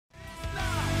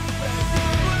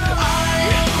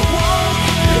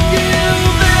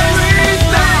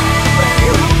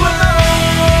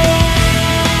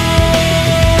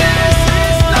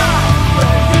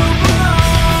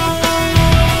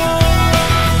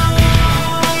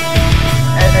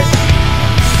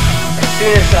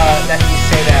that you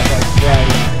say that, but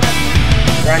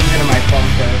Bren's into my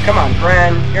bumper. Come on,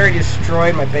 Bren. You already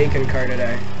destroyed my bacon car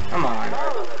today. Come on.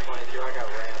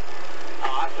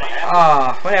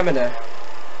 Ah, what happened to...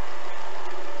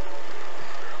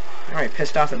 Alright,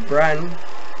 pissed off at Bren.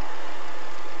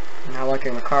 Not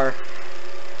liking the car.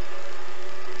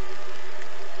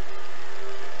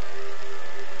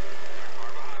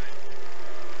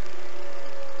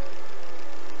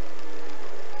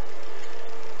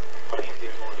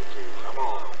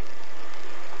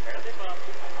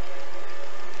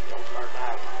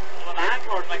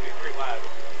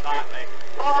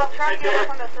 Well, I'm trying to get away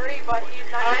from the 3, but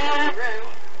he's not in the room.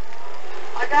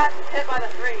 I got hit by the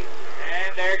 3.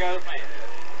 And there goes me.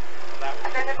 I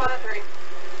got hit by the 3.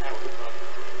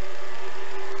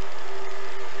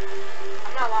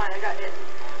 I'm not lying, I got hit.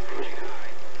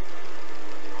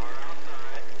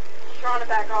 Just trying to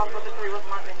back off, but the 3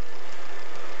 wasn't letting me.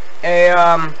 Hey,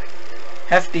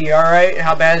 Hefty, alright?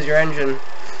 How bad is your engine?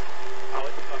 Oh,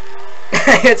 it's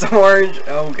fucking... It's orange?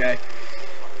 Okay.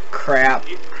 Crap.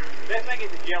 That thing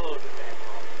is yellow.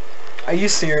 Are you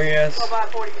serious?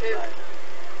 12/42.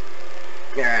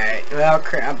 Alright, well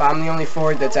crap, I'm the only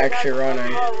Ford that's actually running.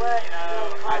 You know,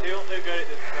 I don't do good at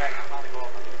this track. I'm trying to go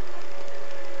off.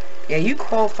 Yeah, you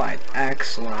qualified.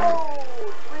 Excellent. Oh,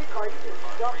 3 car, you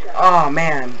just dumped that. Oh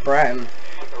man, Bren.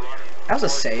 That was a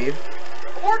save.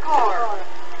 4 car!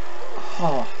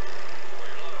 Oh.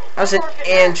 I was an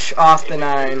inch off the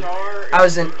 9. I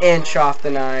was an inch off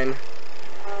the 9.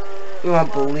 You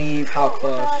won't believe how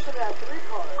close.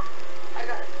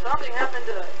 Something happened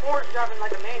to Ford driving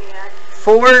like a maniac.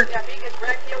 Ford, Yeah, if he gets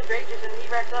wrecked, he'll rage us, and he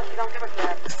wrecks us, we don't give a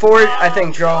crap. Ford, I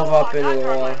think, drove up into the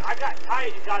wall. I got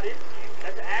tight and got into you.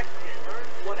 That's an accident.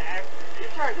 What an accident. He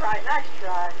turned right, nice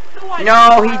try.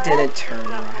 No, he didn't turn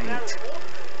right. Nice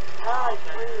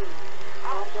move.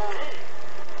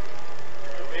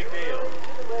 Big deal.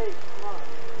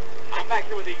 I'm back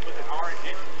here with an orange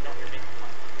engine. You don't hear me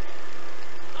complain.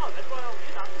 No, that's what I'm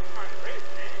getting. I'm just trying to race,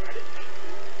 man. I didn't mean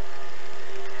to.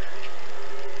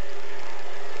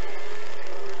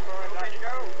 Let's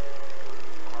go.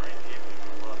 Orange engine.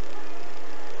 I love it.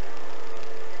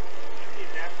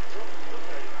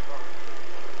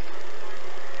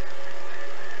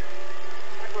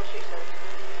 That's what she said.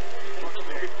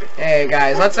 Hey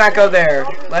guys, let's not go there.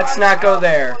 Let's not go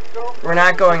there. We're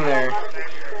not going there.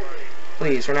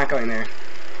 Please, we're not going there.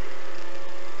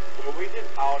 Well, we just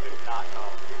all do not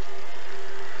know.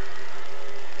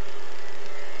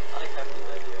 I like Hefty's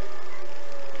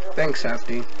idea. Thanks,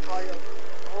 Hefty.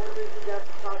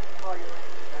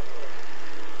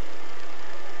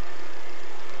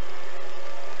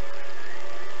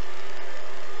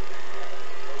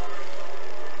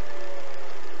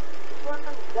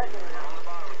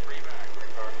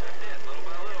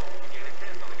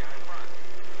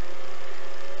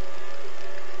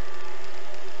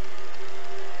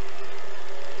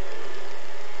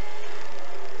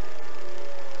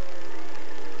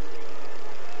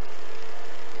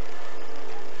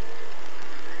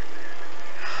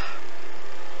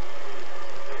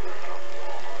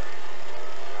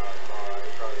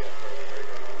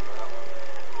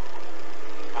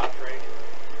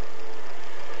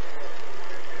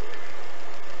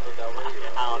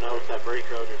 I don't know if that brake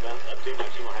road is up too much.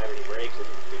 You won't have any brakes.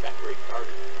 It'll be back brake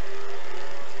started.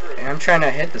 And I'm trying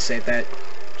to hit the safer,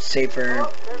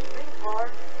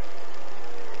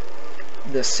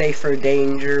 the safer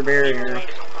danger barrier.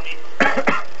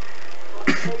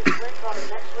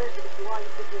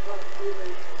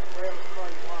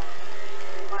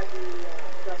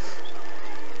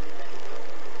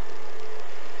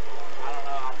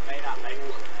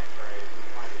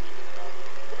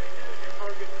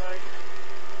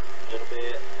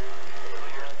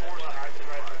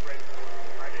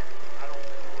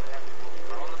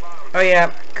 Oh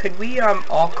yeah, could we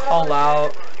all call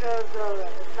out? Because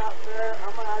it's not fair.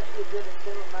 I'm gonna actually give the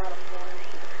same amount of points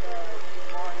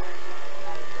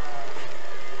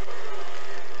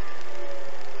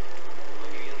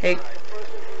Hey,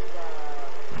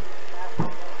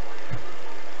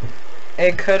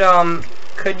 hey,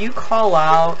 could you call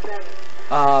out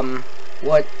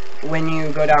what when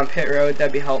you go down pit road?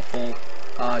 That'd be helpful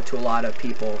to a lot of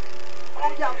people.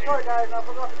 Oh yeah, I'm sorry guys, I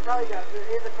forgot to tell you guys,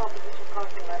 there is a competition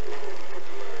constantly at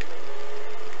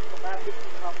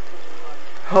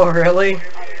Oh really?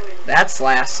 That's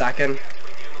last second.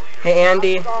 Hey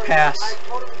Andy, pass. I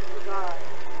totally forgot,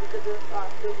 because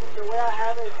the way I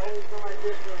have it is always been like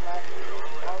this for last year.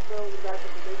 Also, you guys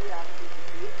have been making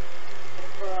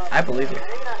I believe you.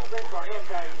 Maybe not sprint car, he'll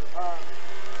tell you.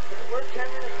 If we're 10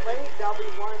 minutes late, that'll be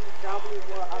 20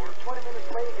 minutes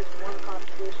late is one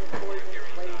competition, 40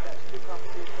 minutes late, that's two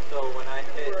competitions. So when I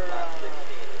hit lap 16,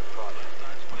 it's caution.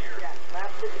 Yeah,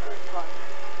 lap 16 is caution.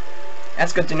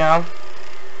 That's good to know.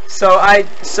 So at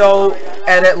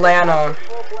Atlanta,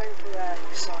 Full blame for that.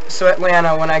 so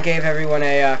Atlanta, when I gave everyone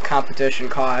a competition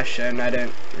caution, I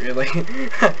didn't really,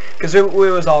 because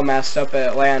we was all messed up at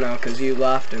Atlanta because you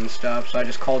left and stuff. So I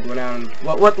just called one out. And,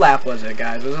 what lap was it,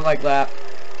 guys? Was it like lap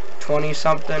 20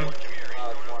 something? 20.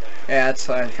 Yeah, that's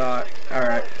what I thought. All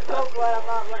right. So glad I'm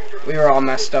not running the We were all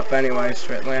messed up anyways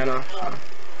for Atlanta. So.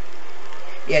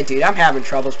 Yeah, dude, I'm having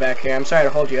troubles back here. I'm sorry to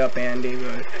hold you up, Andy,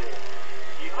 but.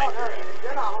 Oh, no,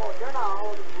 you're not holding.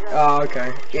 Oh,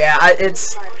 okay. Yeah,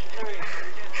 it's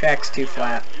track's too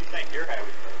flat. You think you're having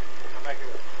trouble? Come back here.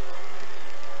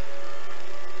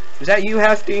 Is that you,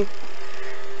 Hefty?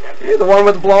 You're the one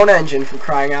with the blown engine, for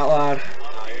crying out loud. No,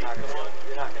 you're not gonna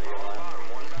go lap.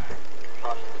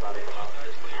 Caution's about to come out.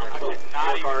 I'm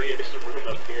not even getting the room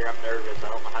up here. I'm nervous. I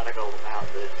don't know how to go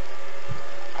out this.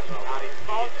 I'm not even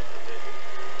being in this position.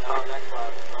 No, next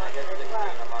lap. When I hit 16,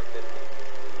 I'm on 15. I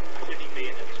shouldn't even be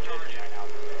in this position right now.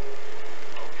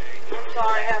 I'm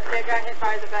sorry, I got hit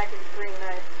by the back of the screen. I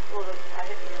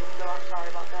hit you, so I'm sorry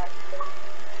about that.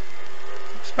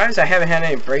 I'm surprised I haven't had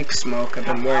any brake smoke. I've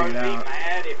been wearing it I would out. be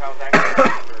mad if I was actually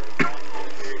for going to the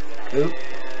series that I Oop. And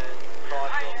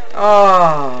caution.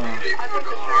 Oh. I think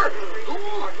the third is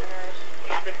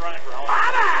I've been running for all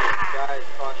Guys,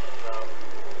 caution though.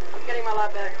 I'm getting my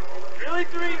lap back. Really,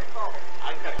 3? Oh.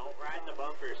 I just don't ride the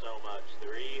bumper so much.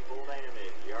 3 full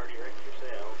damage. You already wrecked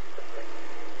yourself.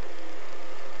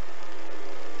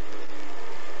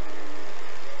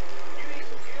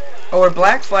 Oh, are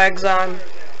black flags on?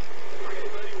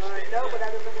 No, but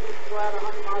that doesn't mean you go out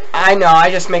 100 miles. I know, I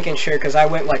just making sure because I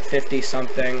went like 50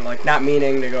 something, like not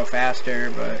meaning to go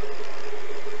faster, but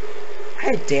I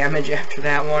had damage after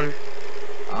that one.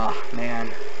 Oh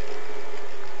man.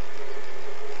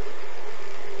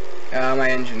 My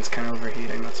engine's kind of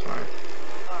overheating, that's fine.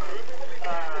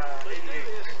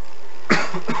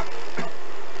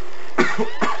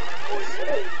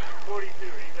 42,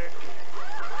 either.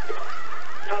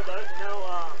 No,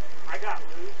 I got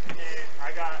loose and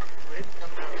I got Rich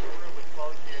coming out of the corner with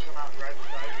close to come out and drive the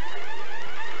side.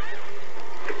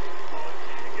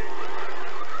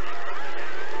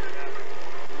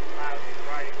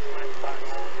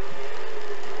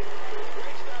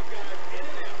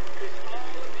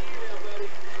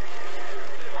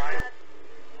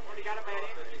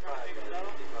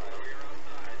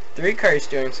 Three cars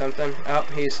doing something. Oh,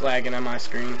 he's lagging on my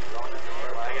screen.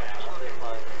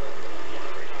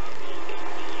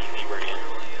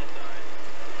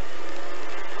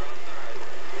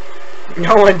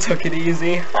 No one took it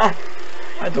easy. I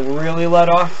had to really let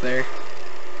off there.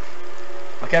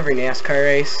 Like every NASCAR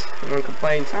race, everyone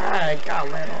complains, I got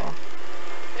let off.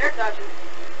 They're touching.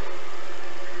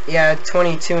 Yeah,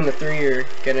 22 and the 3 are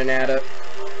getting at it.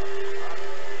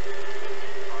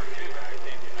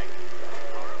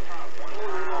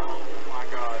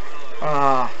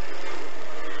 Ah.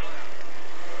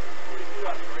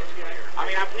 I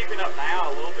mean, I'm keeping up now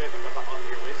a little bit because I'm on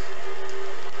your list.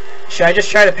 Should I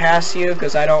just try to pass you?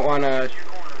 Because I don't want to...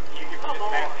 You can just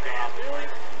pass me down. Really?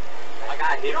 I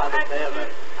got hit by the 7.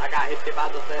 I got hit by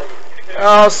the 7.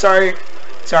 Oh, sorry.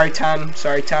 Sorry, 10.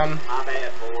 Sorry, 10. My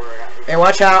bad, 4. I got hit. Hey,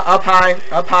 watch out. Up high.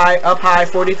 Up high. Up high.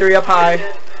 43 up high.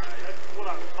 That's what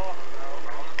I was talking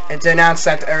about. And to announce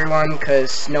that to everyone,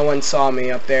 because no one saw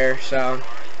me up there, so...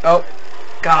 Oh.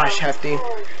 Gosh, Hefty.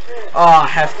 Oh,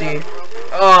 Hefty.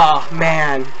 Oh,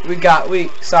 man.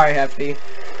 Sorry, Hefty. That's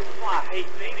why I hate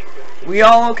Phoenix. We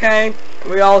all okay?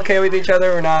 We all okay with each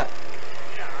other or not?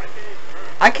 Yeah,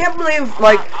 I can't believe,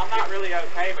 like, I'm not really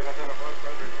okay because of the broke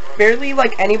rotor. barely,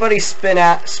 like, anybody spun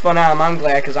out. I'm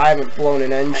glad, because I haven't blown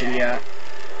an engine yet.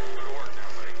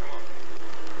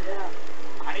 Yeah.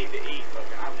 I need to eat, but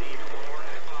I need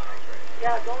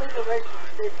Yeah, don't leave the race.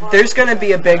 There's gonna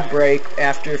be a big break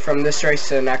from this race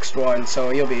to the next one,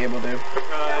 so you'll be able to.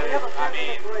 Yeah, we have a because, I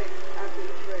 5-minute mean, break after this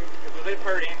race. with this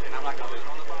hurt engine, I'm not going to lose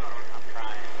on the bottom. I'm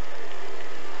trying.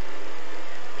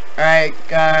 Alright,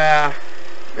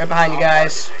 right behind you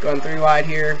guys. Going 3 wide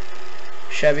here.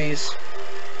 Chevys.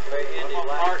 Wait, Andy, I'm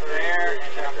lap park 30. there, and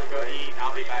then I'm going to go eat, and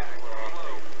I'll be back.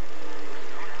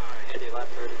 Andy, lap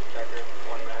 30 checker.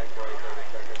 29, 40, 30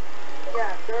 checker.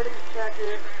 Yeah, 30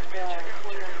 checker, 29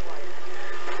 flight.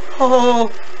 Oh,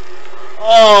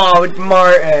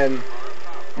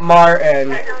 Martin.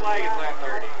 Checker flag is lap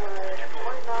 30.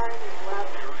 29 is lap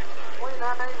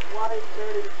 29 wide,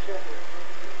 30 checker.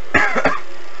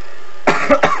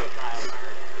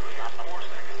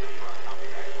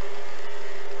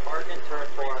 Park in turn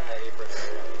 4 on the apron.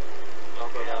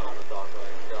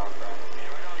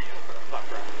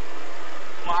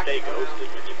 stay ghosted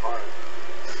when you park.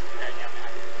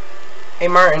 Hey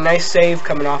Martin, nice save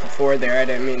coming off of Ford there. I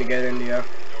didn't mean to get into you.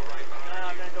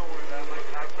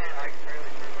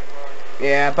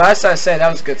 Yeah, but as I said,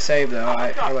 that was a good save though. I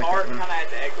like that one. Kind of at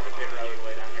the exit of the pit road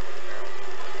way down here with the barrel.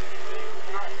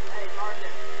 Hey,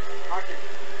 Martin.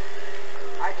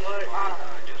 I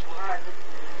just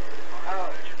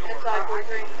inside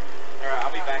 43. Alright,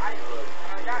 I'll be back in the loop.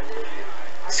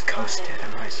 It's ghosted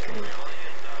on my screen.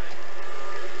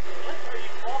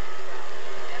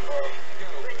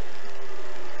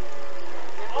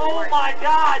 Oh my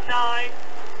god, 9!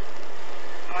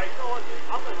 Alright, so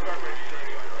I'm gonna start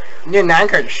racing. Yeah, 9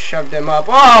 car just shoved him up.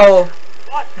 Whoa!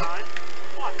 What, 9?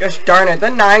 What? Gosh darn it, the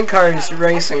 9 car is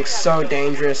racing so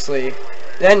dangerously.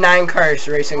 That 9 car is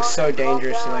racing so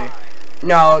dangerously.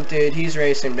 No, dude, he's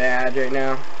racing bad right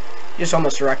now. He just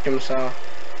almost wrecked himself.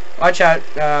 Watch out,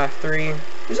 3.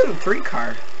 Who's in the 3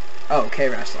 car? Oh,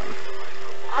 K-Wrestling.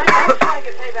 I'm trying to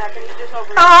get payback and he's just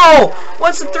over. Oh!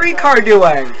 What's the 3 car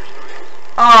doing?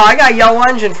 Oh, I got yellow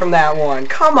engine from that one.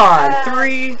 Come on,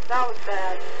 3. That was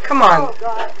bad. Come on. Oh,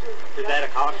 God. Is that a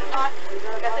caution? I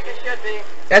think it should be.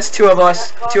 That's 2 of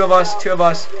us. 2 of us. 2 of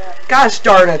us. Gosh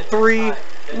darn it, 3.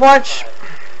 Watch.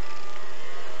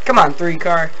 Come on, 3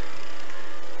 car.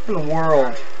 In the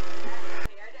world.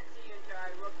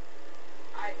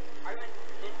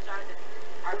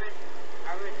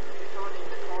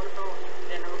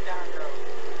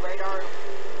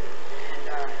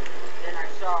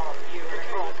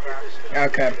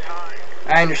 Okay.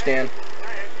 I understand.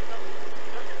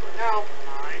 No.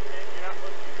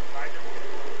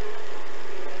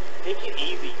 Take it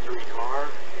easy, 3 car.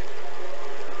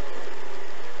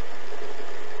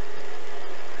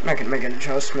 I'm not gonna make an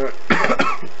adjustment.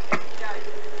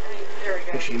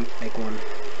 Actually, make one.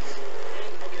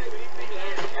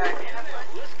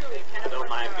 Don't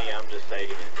mind me, I'm just saying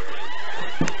it.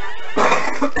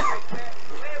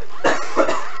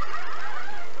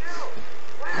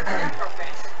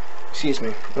 Excuse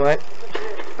me. What?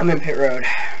 I'm in pit road.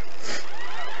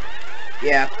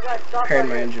 Yeah, preparing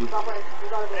my engine. Hey,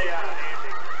 Andy.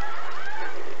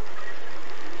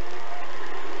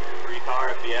 3 car,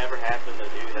 if you ever happen to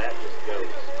do that, just go.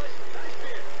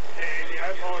 Hey, Andy, I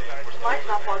apologize. Mike's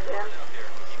not plugged in. I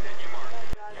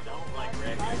don't like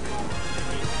red.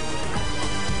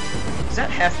 Is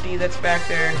that Hefty that's back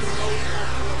there?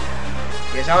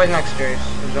 There's always next to us.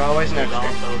 There's always There's next to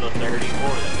us. also the 30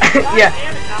 more. Yeah,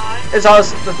 it's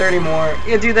always the 30 more.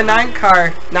 Yeah, dude, the 9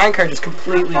 car just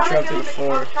completely drove through the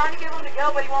 4. I'm trying to get him to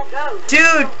go, but he won't go.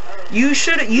 Dude, you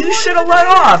should have let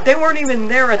off. They weren't even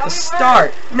there at the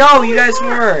start. No, you guys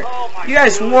weren't. You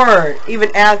guys weren't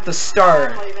even at the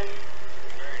start.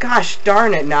 Gosh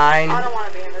darn it, 9. I don't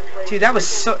want to be in this race. Dude, that was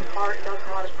so.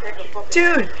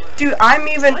 Dude. Dude, I'm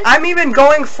even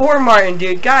going for Martin,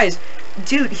 dude. Guys,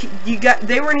 dude,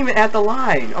 they weren't even at the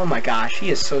line. Oh my gosh, he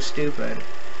is so stupid.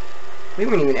 We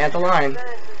weren't even at the line.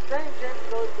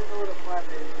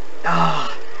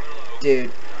 Ah,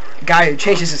 dude, guy who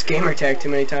changes his gamer tag too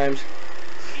many times.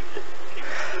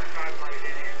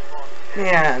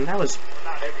 Man, that was.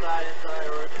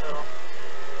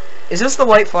 Is this the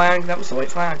white flag? That was the white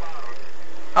flag.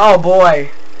 Oh boy,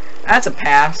 that's a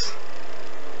pass.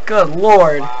 Good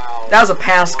lord, that was a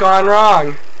pass gone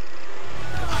wrong.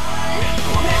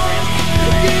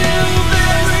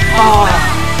 Oh,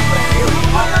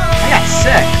 I got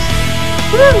 6.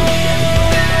 Woo!